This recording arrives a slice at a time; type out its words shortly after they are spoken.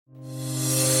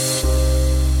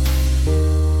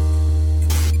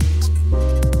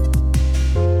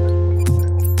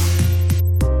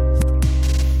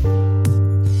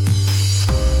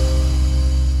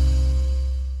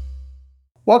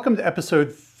Welcome to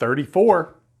episode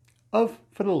 34 of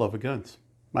For the Love of Guns.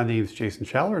 My name is Jason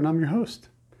Schaller and I'm your host.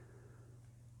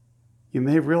 You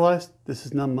may have realized this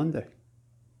is not Monday.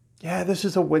 Yeah, this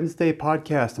is a Wednesday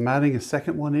podcast. I'm adding a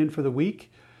second one in for the week.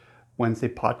 Wednesday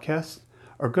podcasts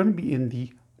are going to be in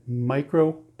the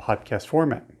micro podcast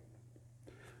format.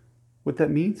 What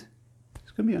that means,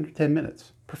 it's going to be under 10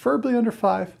 minutes, preferably under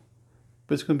 5,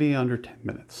 but it's going to be under 10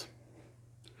 minutes.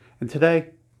 And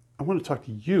today, I want to talk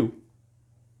to you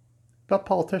about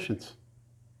politicians.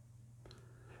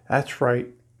 That's right,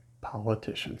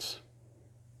 politicians.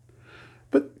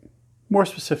 But more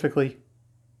specifically,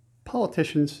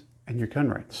 politicians and your gun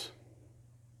rights.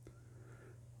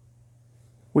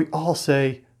 We all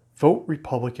say, vote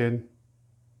Republican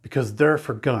because they're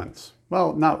for guns.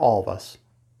 Well, not all of us.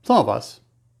 Some of us.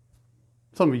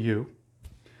 Some of you.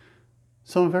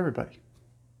 Some of everybody.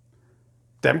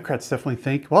 Democrats definitely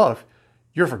think, well, if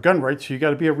you're for gun rights, you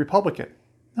got to be a Republican.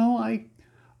 No,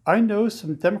 I know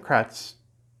some Democrats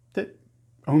that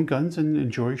own guns and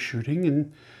enjoy shooting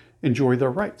and enjoy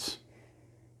their rights.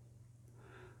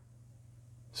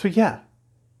 So yeah,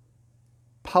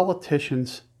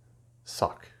 politicians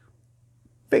suck.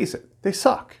 Face it, they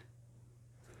suck.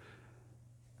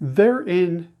 They're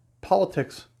in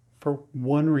politics for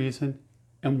one reason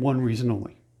and one reason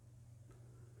only.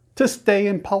 To stay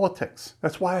in politics.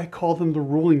 That's why I call them the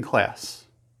ruling class.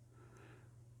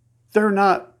 They're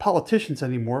not politicians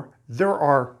anymore. There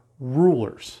are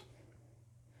rulers.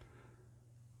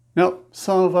 Now,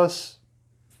 some of us,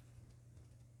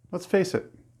 let's face it,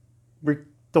 we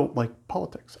don't like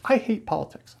politics. I hate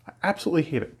politics. I absolutely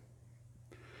hate it.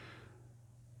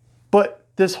 But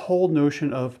this whole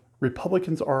notion of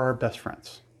Republicans are our best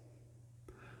friends.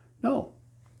 No,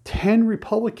 10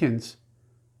 Republicans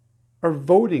are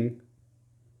voting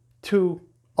to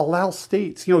allow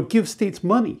states, give states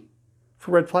money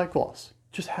for red flag laws.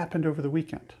 Just happened over the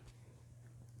weekend.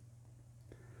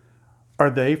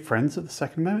 Are they friends of the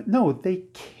Second Amendment? No, they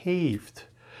caved.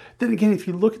 Then again, if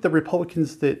you look at the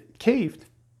Republicans that caved,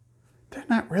 they're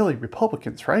not really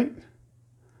Republicans, right?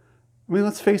 I mean,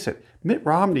 let's face it, Mitt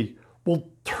Romney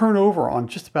will turn over on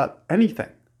just about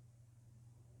anything.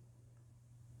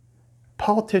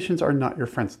 Politicians are not your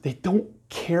friends. They don't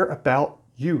care about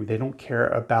you. They don't care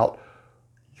about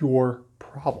your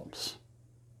problems.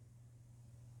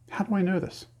 How do I know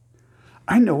this?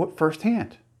 I know it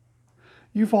firsthand.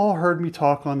 You've all heard me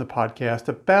talk on the podcast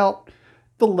about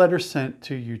the letter sent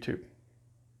to YouTube.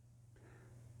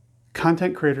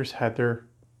 Content creators had their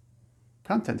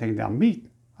content taken down.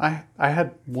 I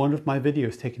had one of my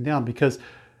videos taken down because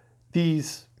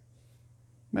these,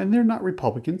 and they're not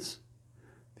Republicans,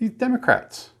 these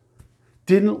Democrats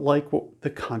didn't like the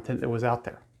content that was out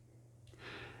there.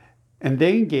 And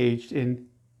they engaged in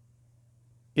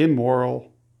immoral,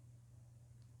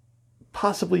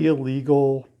 possibly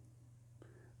illegal,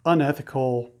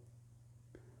 unethical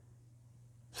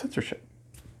censorship.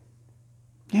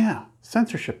 Yeah,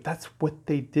 censorship. That's what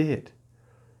they did.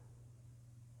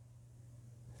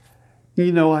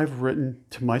 I've written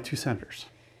to my two senators.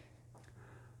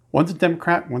 One's a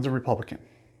Democrat, one's a Republican.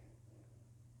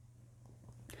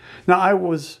 Now, I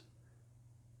was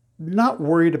not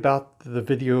worried about the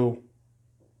video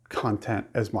content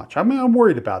as much. I mean, I'm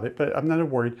worried about it, but I'm not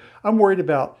worried. I'm worried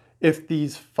about if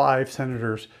these 5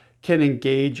 senators can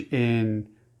engage in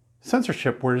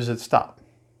censorship, where does it stop?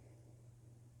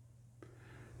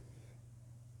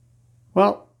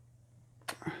 Well,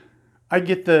 I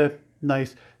get the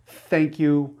nice, thank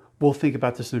you, we'll think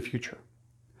about this in the future.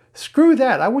 Screw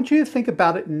that. I want you to think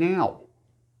about it now.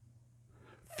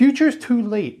 Future's too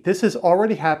late. This has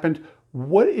already happened.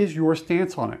 What is your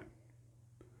stance on it?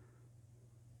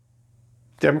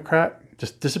 Democrat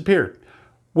just disappeared.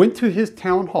 Went to his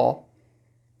town hall.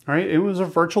 All right, it was a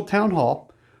virtual town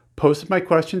hall. Posted my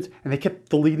questions, and they kept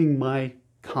deleting my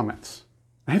comments.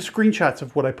 I have screenshots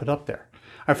of what I put up there.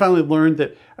 I finally learned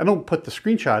that I don't put the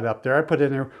screenshot up there. I put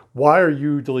in there, why are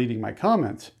you deleting my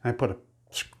comments? And I put a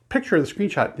picture of the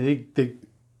screenshot. They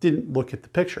didn't look at the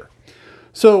picture.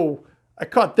 So I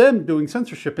caught them doing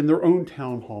censorship in their own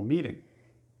town hall meeting.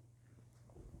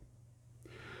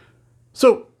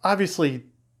 So obviously,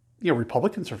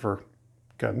 Republicans are for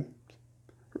gun.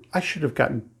 I should have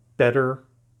gotten better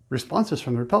responses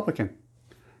from the Republican.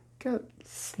 Got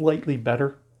slightly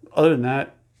better. Other than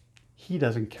that, he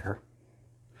doesn't care.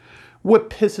 What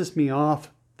pisses me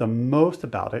off the most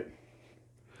about it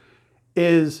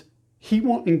is he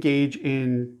won't engage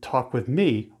in talk with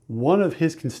me, one of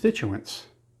his constituents.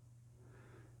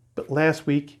 But last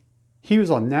week, he was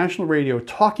on national radio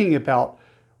talking about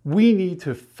we need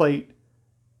to fight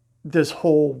this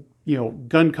whole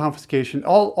gun confiscation,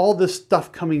 all this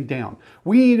stuff coming down.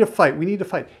 We need to fight. We need to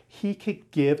fight. He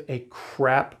could give a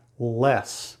crap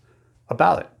less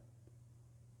about it.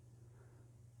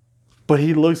 But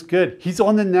he looks good. He's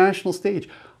on the national stage.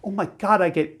 Oh my God, I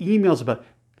get emails about,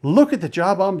 look at the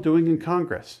job I'm doing in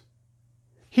Congress.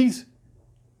 He's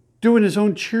doing his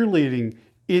own cheerleading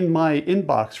in my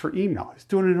inbox for email. He's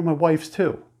doing it in my wife's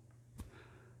too.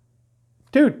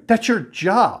 Dude, that's your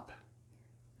job.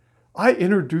 I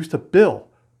introduced a bill.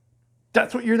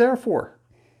 That's what you're there for.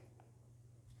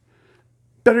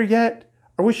 Better yet,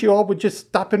 I wish you all would just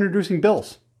stop introducing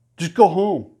bills. Just go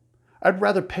home. I'd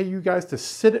rather pay you guys to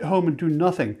sit at home and do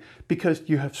nothing because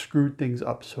you have screwed things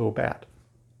up so bad.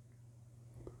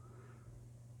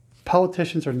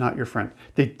 Politicians are not your friend.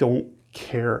 They don't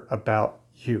care about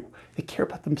you. They care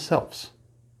about themselves.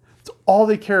 It's all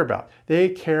they care about. They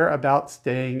care about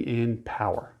staying in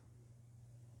power.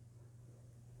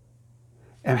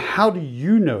 And how do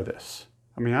you know this?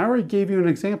 I mean, I already gave you an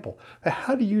example, but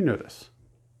how do you know this?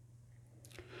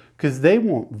 Because they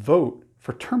won't vote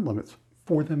for term limits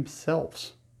for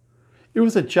themselves. It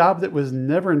was a job that was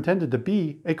never intended to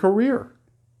be a career.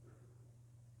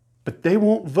 But they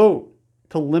won't vote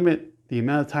to limit the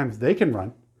amount of times they can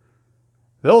run.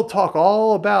 They'll talk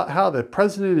all about how the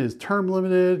president is term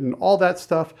limited and all that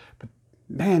stuff, but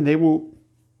man, they won't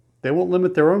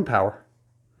limit their own power.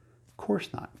 Of course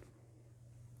not.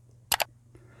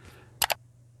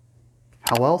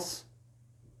 How else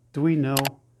do we know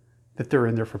that they're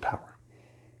in there for power?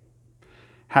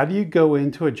 How do you go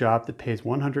into a job that pays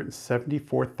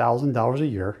 $174,000 a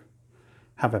year,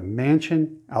 have a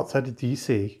mansion outside of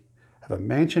DC, have a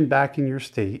mansion back in your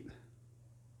state?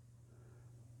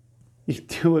 You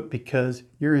do it because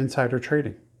you're insider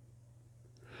trading.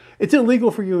 It's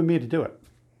illegal for you and me to do it.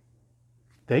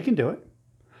 They can do it.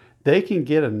 They can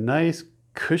get a nice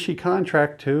cushy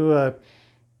contract to a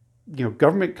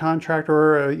government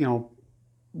contractor or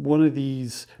one of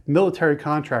these military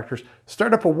contractors,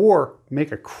 start up a war,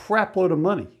 make a crap load of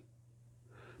money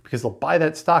because they'll buy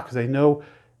that stock because they know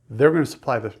they're going to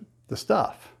supply the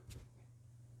stuff.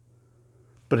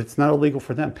 But it's not illegal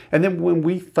for them. And then when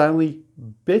we finally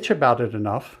bitch about it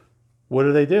enough, what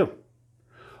do?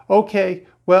 Okay,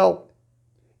 well,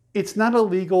 it's not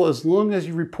illegal as long as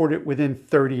you report it within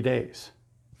 30 days.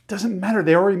 Doesn't matter.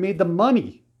 They already made the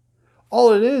money.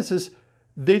 All it is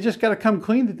they just got to come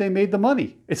clean that they made the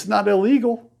money. It's not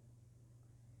illegal.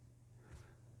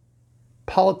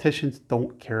 Politicians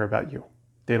don't care about you.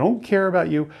 They don't care about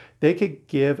you. They could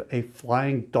give a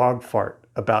flying dog fart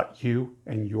about you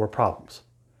and your problems.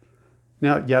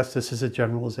 Now, yes, this is a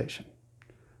generalization.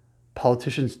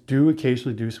 Politicians do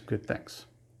occasionally do some good things.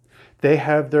 They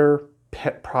have their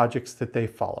pet projects that they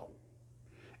follow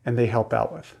and they help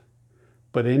out with.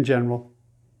 But in general,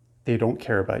 they don't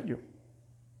care about you.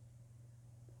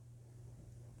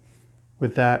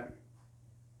 With that,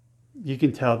 you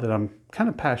can tell that I'm kind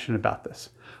of passionate about this.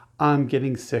 I'm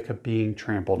getting sick of being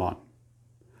trampled on.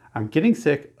 I'm getting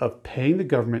sick of paying the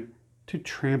government to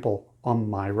trample on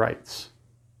my rights.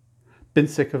 Been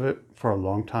sick of it for a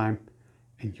long time,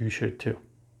 and you should too.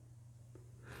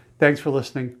 Thanks for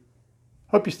listening.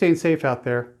 Hope you're staying safe out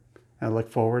there, and I look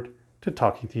forward to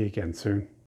talking to you again soon.